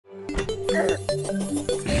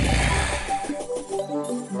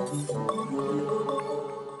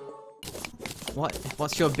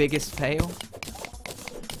What's your biggest fail?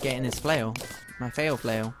 Getting this flail. My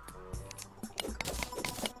flail.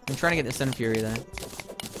 I'm trying to get the Sun Fury though.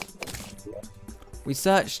 We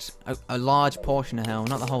searched a large portion of hell,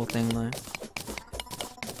 not the whole thing though.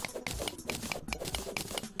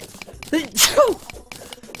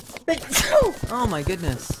 Oh my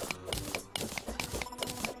goodness.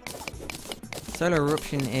 Solar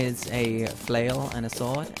Eruption is a flail and a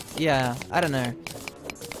sword. Yeah, I don't know.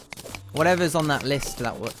 Whatever's on that list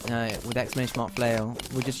that with exclamation mark flail,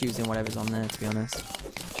 we're just using whatever's on there, to be honest.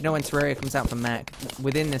 Do you know when Terraria comes out for Mac?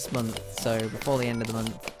 Within this month, so before the end of the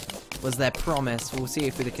month, was their promise. We'll see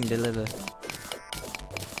if they can deliver.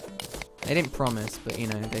 They didn't promise, but you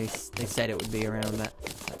know, they said it would be around that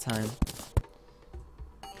time.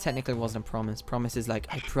 Technically it wasn't a promise. Promise is like,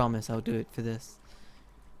 I promise I'll do it for this.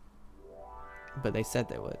 But they said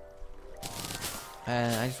they would.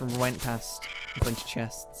 I just went past a bunch of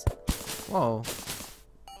chests. Whoa.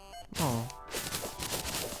 Oh.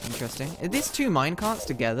 Interesting. Are these two minecarts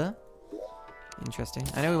together? Interesting.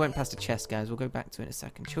 I know we went past a chest, guys. We'll go back to it in a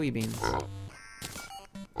second. Chill your beans.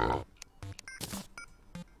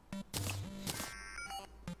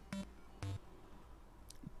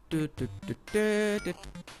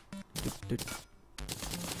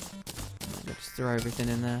 Just throw everything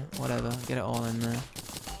in there. Whatever. Get it all in there.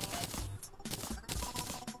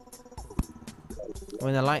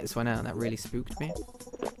 When the lights went out, that really spooked me.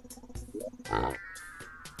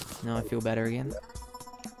 Now I feel better again.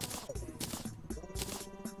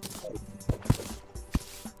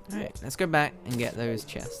 Alright, let's go back and get those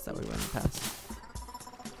chests that we went past.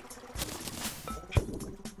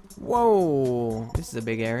 Whoa! This is a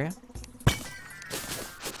big area.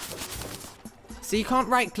 See, you can't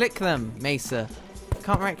right-click them, Mesa. You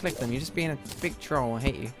can't right-click them. You're just being a big troll. I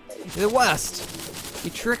hate you. You're the worst! You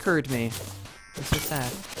trickered me. It's so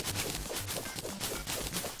sad.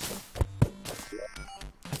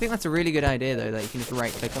 I think that's a really good idea, though, that you can just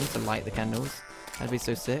right-click them to light the candles. That'd be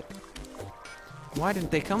so sick. Why didn't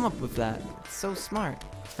they come up with that? It's so smart.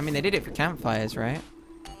 I mean, they did it for campfires, right?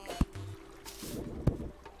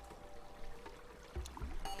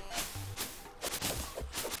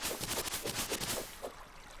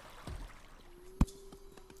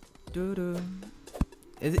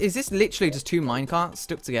 Is this literally just two minecarts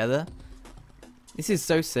stuck together? This is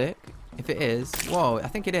so sick. If it is... Whoa, I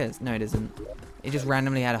think it is. No, it isn't. It just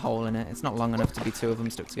randomly had a hole in it. It's not long enough to be two of them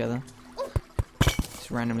stuck together.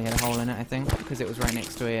 Just randomly had a hole in it, I think. Because it was right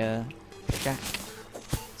next to a shack.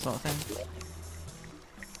 Sort of thing.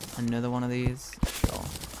 Another one of these. Sure.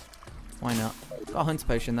 Why not? Got a Hunter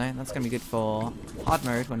Potion, though. That's going to be good for hard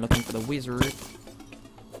mode when looking for the wizard.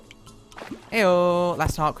 Heyo!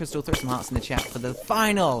 Last heart crystal. Throw some hearts in the chat for the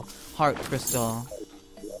final heart crystal.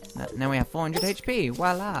 Now we have 400 HP.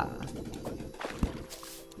 Voila!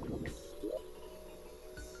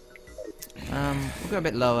 We'll go a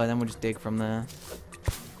bit lower, then we'll just dig from there.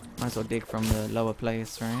 Might as well dig from the lower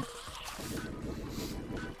place, right?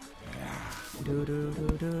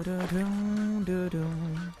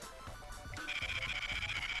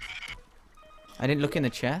 I didn't look in the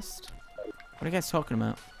chest. What are you guys talking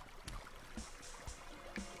about?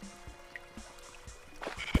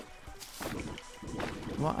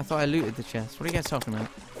 What? I thought I looted the chest. What are you guys talking about?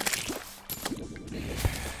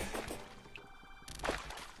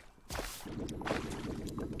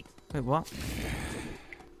 Wait, what?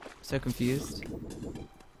 So confused.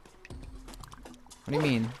 What do you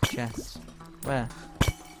mean, chest? Where?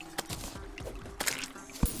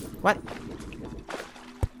 What?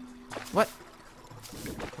 What?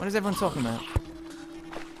 What is everyone talking about?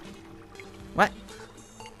 What?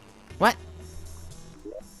 What?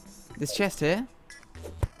 This chest here?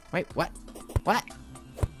 Wait, what? What?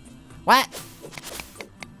 What?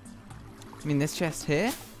 I mean, this chest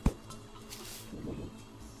here?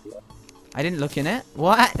 I didn't look in it?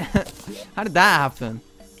 What? How did that happen?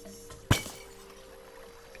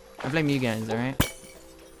 I blame you guys, alright?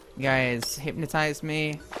 You guys hypnotized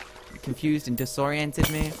me, confused and disoriented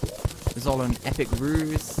me. It was all an epic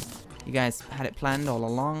ruse. You guys had it planned all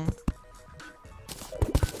along.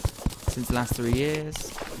 Since the last 3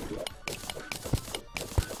 years.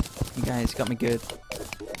 You guys got me good.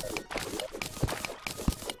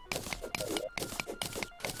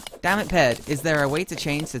 Damn it, Ped. Is there a way to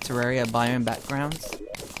change the Terraria biome backgrounds?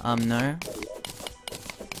 No.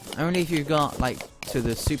 Only if you've got, like, to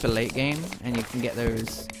the super late game, and you can get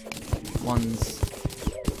those ones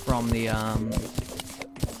from the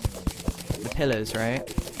pillars, right?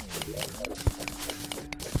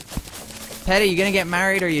 Pet, are you gonna get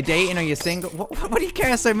married, or are you dating, or are you single? What do you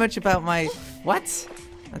care so much about my... What?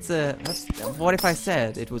 What if I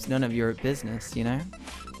said it was none of your business, you know?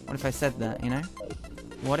 What if I said that, you know?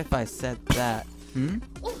 What if I said that? Hmm?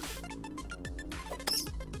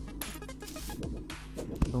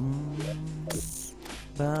 Boom.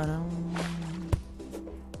 Ba-dum.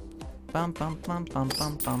 Bum bum bum bum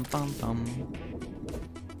bum bum bum bum.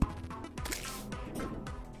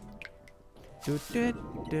 Do do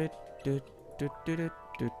do do do do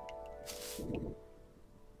do.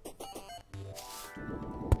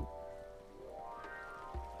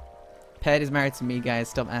 Pet is married to me, guys.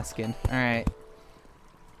 Stop asking. Alright.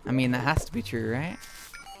 I mean, that has to be true, right?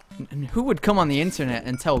 And who would come on the internet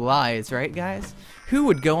and tell lies, right, guys? Who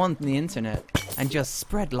would go on the internet and just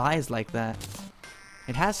spread lies like that?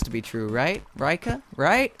 It has to be true, right? Rika?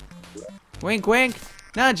 Right? Wink, wink.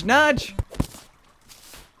 Nudge, nudge.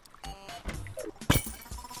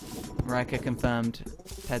 Rika confirmed.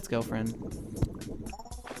 Ped's girlfriend.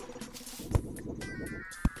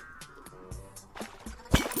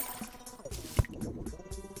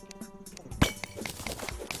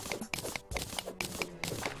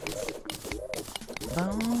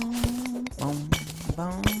 Boom, boom,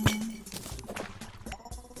 boom.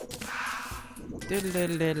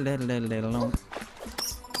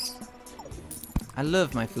 I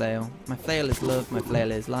love my flail. My flail is love, my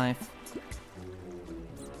flail is life.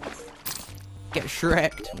 Get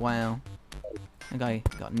shreked. Wow. That guy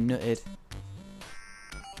got nutted.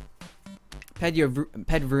 Ped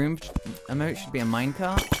room emote should be a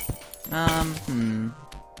minecart?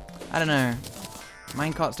 I don't know.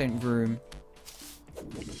 Minecarts don't vroom.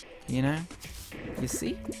 You know? You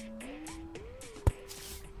see?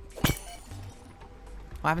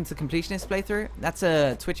 What happened to completionist playthrough? That's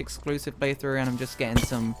a Twitch exclusive playthrough, and I'm just getting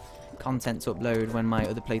some content to upload when my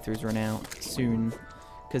other playthroughs run out soon.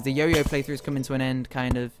 Because the yo-yo playthrough's coming to an end,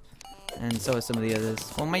 kind of, and so are some of the others.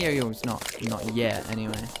 Well, my yo-yo's not yet,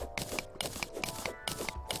 anyway.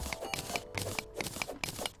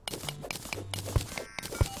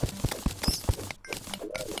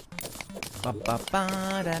 Ba ba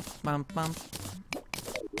ba da bum bum.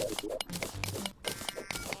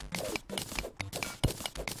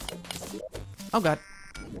 Oh god,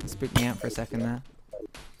 that spooked me out for a second there.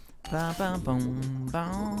 Ba ba boom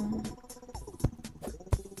boom.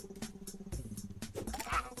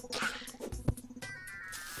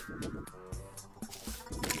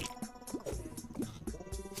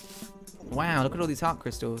 Wow, look at all these heart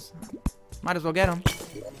crystals. Might as well get them.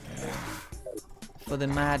 For the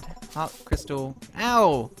mad heart crystal.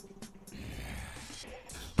 Ow!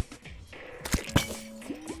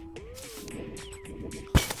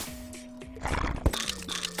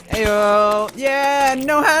 Heyo! Yeah!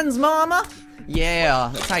 No hands, mama!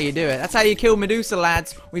 Yeah, that's how you do it. That's how you kill Medusa,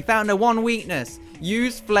 lads. We found her one weakness.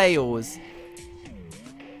 Use flails.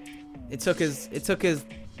 It took us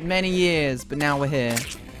many years, but now we're here.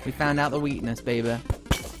 We found out the weakness, baby.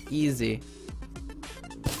 Easy.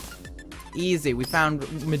 Easy. We found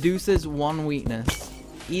Medusa's one weakness.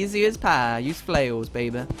 Easy as pie. Use flails,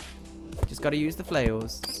 baby. Just gotta use the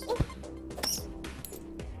flails.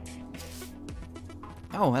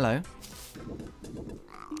 Oh, hello.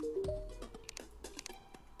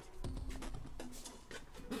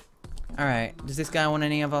 Alright. Does this guy want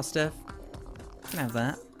any of our stuff? You can have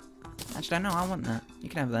that. Actually, no, I want that. You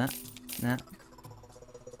can have that. Nah.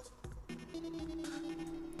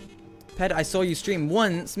 Ped, I saw you stream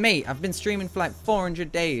once. Mate, I've been streaming for like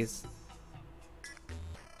 400 days.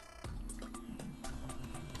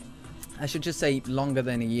 I should just say longer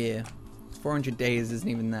than a year. 400 days isn't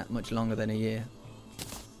even that much longer than a year.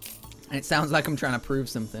 And it sounds like I'm trying to prove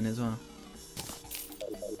something as well.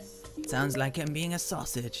 It sounds like I'm being a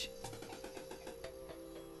sausage.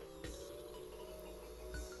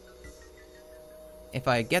 If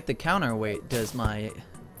I get the counterweight, does my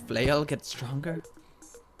flail get stronger?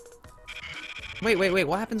 Wait, wait, wait.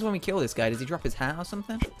 What happens when we kill this guy? Does he drop his hat or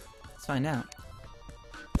something? Let's find out.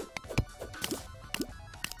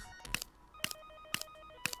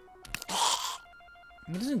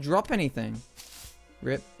 He doesn't drop anything.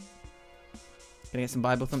 Rip. Gonna get some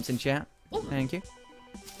Bible thumps in chat. Thank you.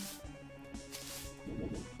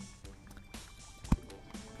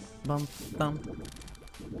 Bum, bum.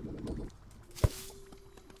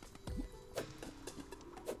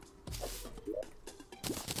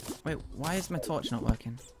 Wait, why is my torch not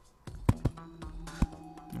working?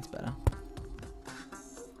 That's better.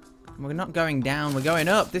 We're not going down, we're going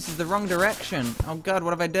up. This is the wrong direction. Oh god,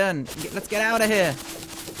 what have I done? Let's get out of here.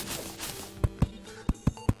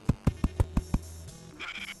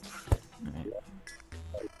 Alright.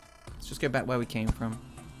 Let's just go back where we came from.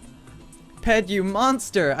 Ped, Ped, you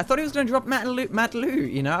monster! I thought he was gonna drop mad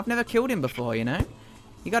loot, you know? I've never killed him before, you know?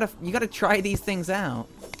 You gotta try these things out.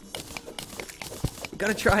 You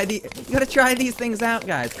gotta try these things out,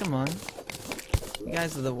 guys. Come on. You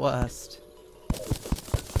guys are the worst.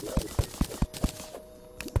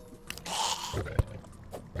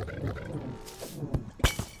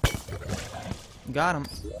 Got him.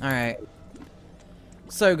 Alright.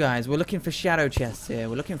 So, guys, we're looking for shadow chests here.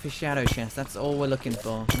 We're looking for shadow chests. That's all we're looking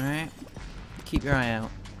for. Alright? Keep your eye out.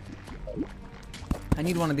 I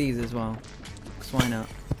need one of these as well. So why not?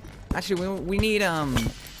 Actually, we need,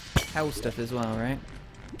 hell stuff as well, right?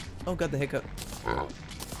 Oh, God, the hiccup.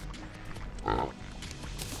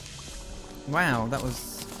 Wow, that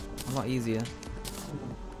was a lot easier.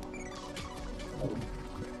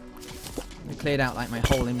 I cleared out, like, my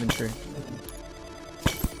whole inventory.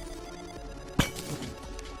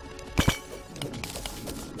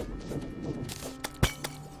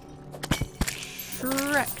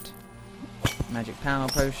 Correct. Magic power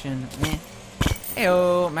potion. Eh.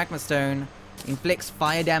 Heyo, magma stone. Inflicts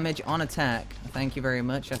fire damage on attack. Thank you very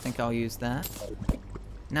much. I think I'll use that.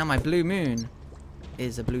 Now my blue moon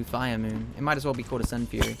is a blue fire moon. It might as well be called a sun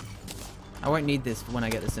fury. I won't need this when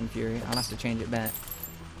I get the sun fury. I'll have to change it back.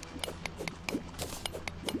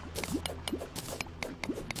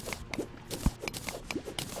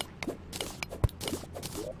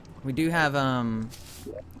 We do have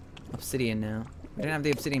obsidian now. We don't have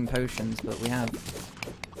the obsidian potions, but we have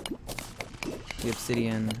the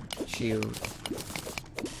obsidian shield.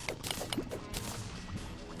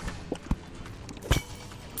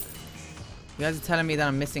 You guys are telling me that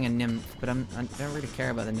I'm missing a nymph, but I don't really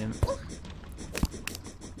care about the nymph.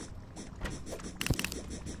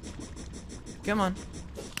 Come on.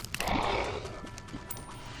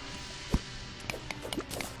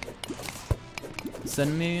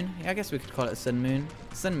 Sun moon? Yeah, I guess we could call it a sun moon.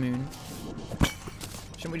 Sun moon.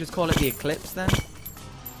 Shouldn't we just call it the eclipse then?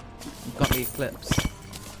 We've got the eclipse.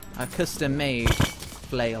 A custom made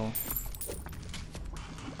flail.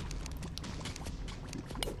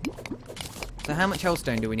 So how much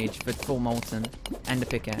hellstone do we need for full molten? And a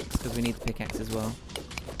pickaxe, because we need the pickaxe as well.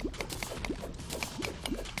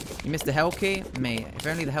 You missed the hell key? Mate, if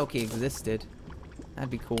only the hell key existed.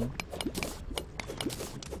 That'd be cool.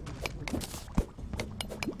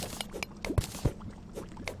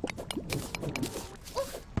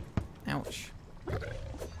 Ouch.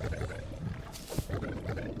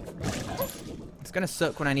 It's gonna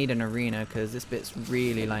suck when I need an arena, because this bit's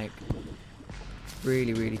really, like,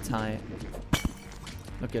 really tight.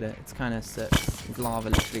 Look at it, it's kind of sucks. There's lava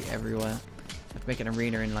literally everywhere. I have to make an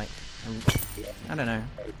arena in, like, I don't know.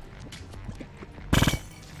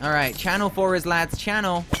 Alright, channel for us, lads,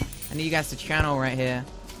 channel. I need you guys to channel right here.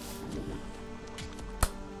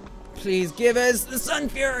 Please give us the Sun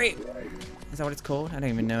Fury! Is that what it's called? I don't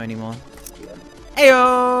even know anymore.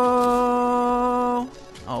 Ayo!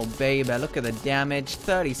 Oh, baby, look at the damage.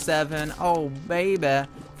 37. Oh, baby.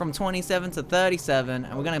 From 27 to 37.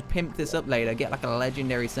 And we're going to pimp this up later. Get like a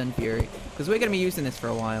legendary Sun Fury. Because we're going to be using this for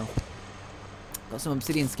a while. Got some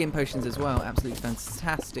obsidian skin potions as well. Absolutely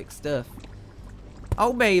fantastic stuff.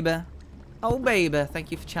 Oh, baby. Oh, baby.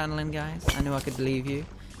 Thank you for channeling, guys. I knew I could believe you.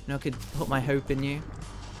 I knew I could put my hope in you.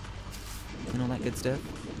 And all that good stuff.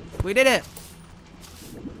 We did it!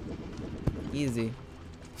 Easy.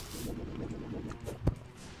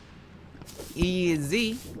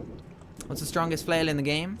 Easy. What's the strongest flail in the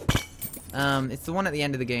game? It's the one at the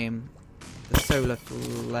end of the game. The solar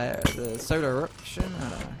flare, the solar eruption?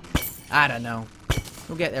 I don't know.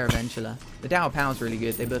 We'll get there eventually. The Tower of Power's really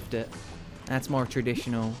good. They buffed it. That's more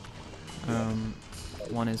traditional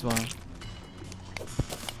one as well.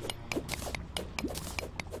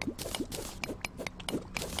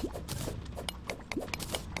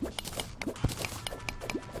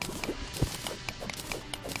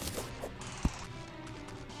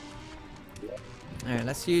 Alright,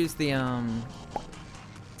 let's use the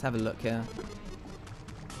let's have a look here.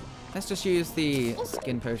 Let's just use the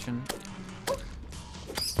skin potion.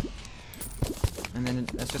 And then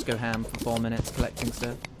let's just go ham for 4 minutes collecting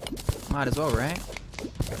stuff. Might as well, right?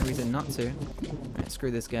 No reason not to. Right,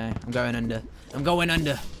 screw this guy. I'm going under. I'm going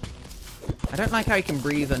under! I don't like how you can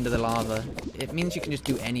breathe under the lava. It means you can just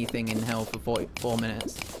do anything in hell for 4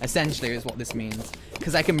 minutes. Essentially is what this means.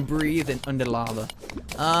 Because I can breathe under lava.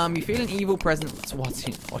 You feel an evil presence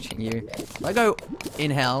watching you. If I go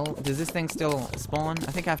in hell, does this thing still spawn?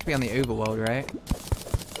 I think I have to be on the overworld, right?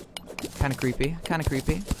 Kinda creepy. Kinda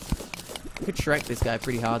creepy. Could Shrek this guy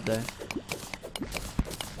pretty hard though.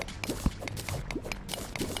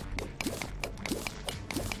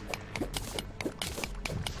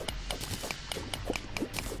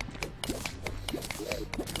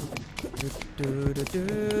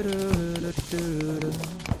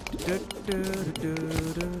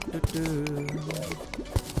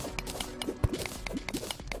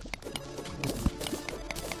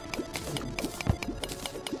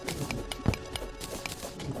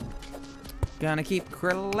 Gonna keep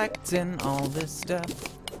collecting all this stuff.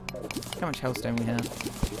 Look how much hellstone we have.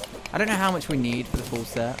 I don't know how much we need for the full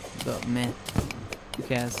set, but meh. Who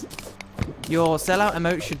cares? Your sellout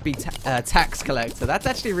emote should be tax collector. That's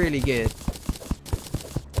actually really good.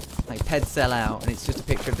 Like ped sellout, and it's just a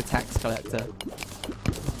picture of the tax collector.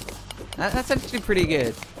 That's actually pretty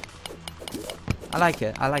good. I like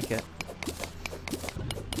it. I like it.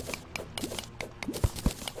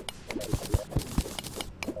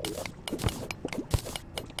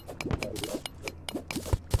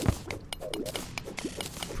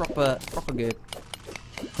 Proper good.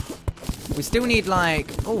 We still need like,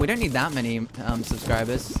 oh, we don't need that many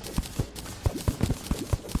subscribers.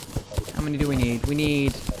 How many do we need? We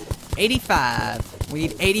need 85. We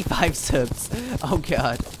need 85 subs. Oh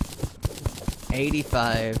god.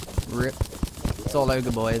 85. Rip. It's all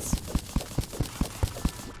ogre boys.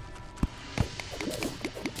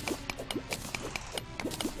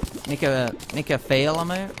 Make a fail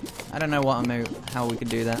emote? I don't know what emote, how we could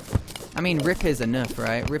do that. I mean, rip is enough,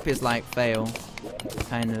 right? Rip is like fail,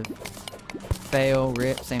 kind of. Fail,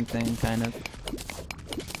 rip, same thing, kind of.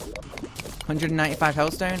 195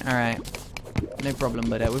 hellstone? Alright. No problem,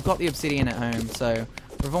 but we've got the obsidian at home, so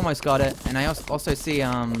we've almost got it. And I also see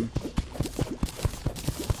a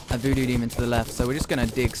voodoo demon to the left, so we're just gonna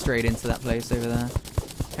dig straight into that place over there.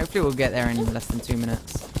 Hopefully we'll get there in less than 2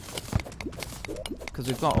 minutes. Because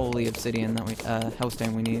we've got all the obsidian that we,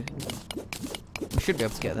 hellstone we need. We should be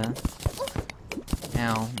able to get there.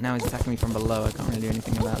 Ow, now he's attacking me from below, I can't really do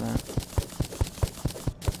anything about that.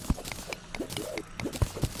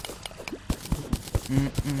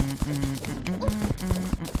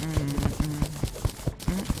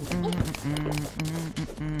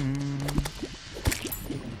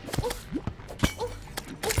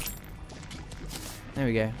 There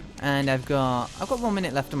we go. And I've got 1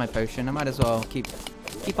 minute left on my potion. I might as well keep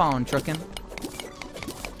on trucking.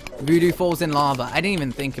 Voodoo falls in lava. I didn't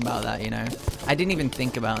even think about that, you know. I didn't even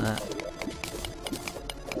think about that.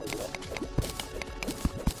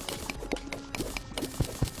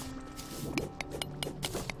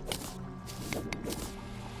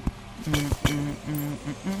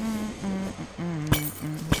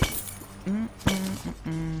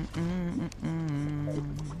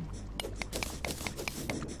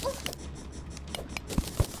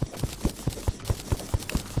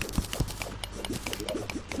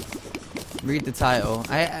 Read the title.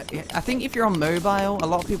 I think if you're on mobile, a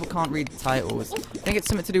lot of people can't read the titles. I think it's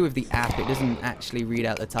something to do with the app. It doesn't actually read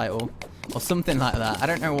out the title. Or something like that. I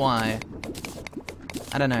don't know why.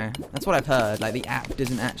 I don't know. That's what I've heard. Like, the app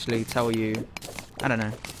doesn't actually tell you. I don't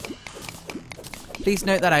know. Please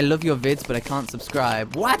note that I love your vids, but I can't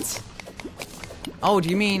subscribe. What? Oh, do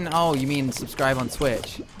you mean... Oh, you mean subscribe on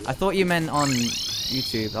Twitch. I thought you meant on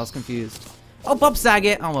YouTube. I was confused. Oh, Bob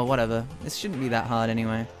Saget. Oh, well, whatever. This shouldn't be that hard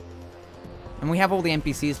anyway. And we have all the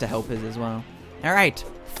NPCs to help us as well. Alright,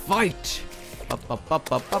 fight!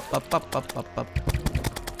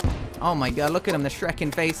 Oh my god, look at them, the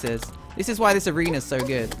Shrek-ing faces. This is why this arena is so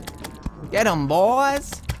good. Get them,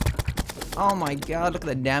 boys! Oh my god, look at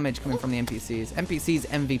the damage coming from the NPCs. NPCs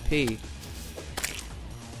MVP.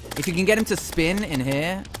 If you can get him to spin in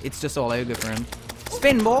here, it's just all ogre for him.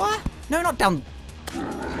 Spin, boy! No, not down.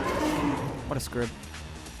 What a scrub.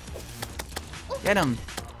 Get him.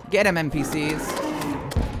 Get him, NPCs.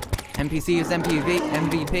 NPCs,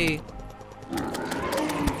 MVP.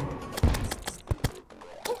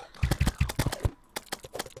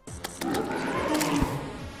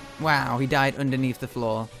 Wow, he died underneath the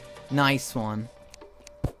floor. Nice one.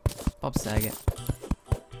 Bob Saget.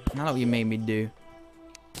 Now look what you made me do.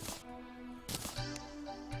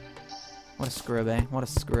 What a scrub, eh? What a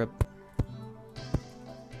scrub.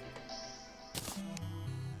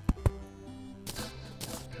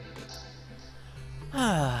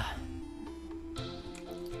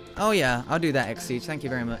 Oh yeah, I'll do that, X Siege. Thank you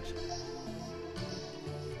very much.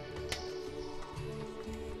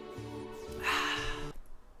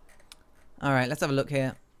 Alright, let's have a look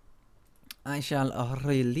here. I shall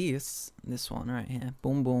release this one right here.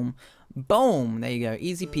 Boom, boom, boom. There you go.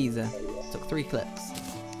 Easy peasy. Took 3 clicks.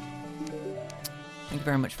 Thank you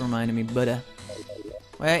very much for reminding me, buddy.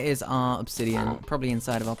 Where is our obsidian? Probably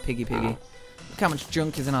inside of our piggy. Look how much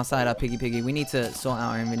junk is inside our piggy. We need to sort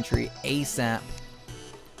out our inventory ASAP.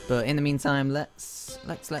 But in the meantime, let's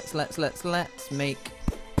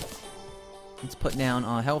put down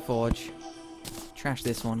our Hellforge. Trash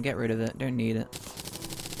this one. Get rid of it. Don't need it.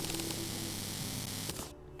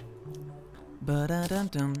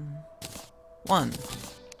 Ba-da-dum-dum. 1,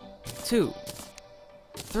 2,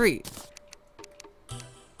 3,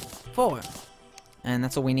 4. And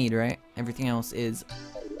that's all we need, right? Everything else is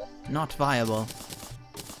not viable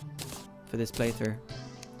for this playthrough.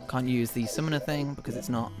 Can't use the summoner thing because it's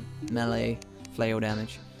not melee flail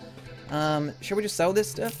damage. Should we just sell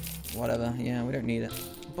this stuff? Whatever, yeah, we don't need it.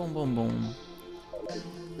 Boom, boom, boom.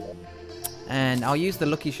 And I'll use the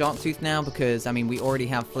Lucky Shark Tooth now because, I mean, we already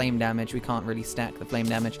have flame damage. We can't really stack the flame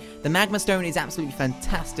damage. The Magma Stone is absolutely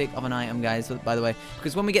fantastic of an item, guys, by the way.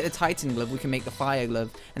 Because when we get the Titan Glove, we can make the Fire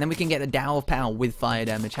Glove. And then we can get the Dow of Power with fire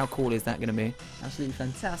damage. How cool is that going to be? Absolutely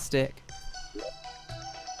fantastic.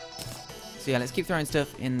 So yeah, let's keep throwing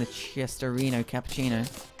stuff in the Chesterino Cappuccino.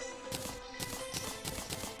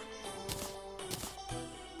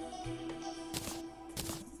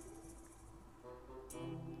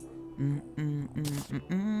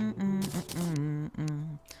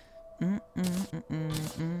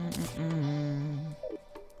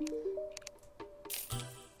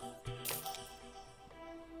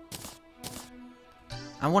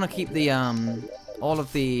 I want to keep the all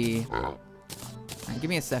of the. Give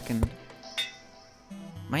me a second.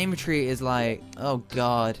 My inventory is like, oh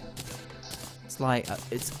god, it's like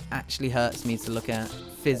it actually hurts me to look at.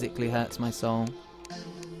 Physically hurts my soul.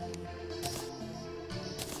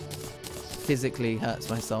 Physically hurts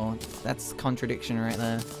my soul. That's contradiction right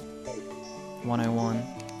there. 101.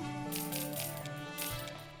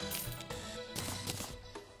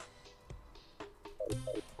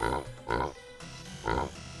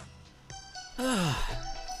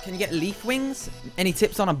 Can you get leaf wings? Any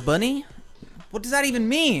tips on a bunny? What does that even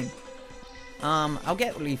mean? I'll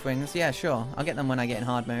get leaf wings. Yeah, sure. I'll get them when I get in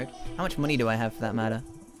hard mode. How much money do I have for that matter?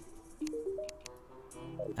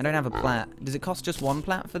 I don't have a plat. Does it cost just 1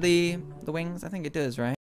 plat for the wings? I think it does,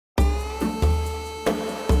 right?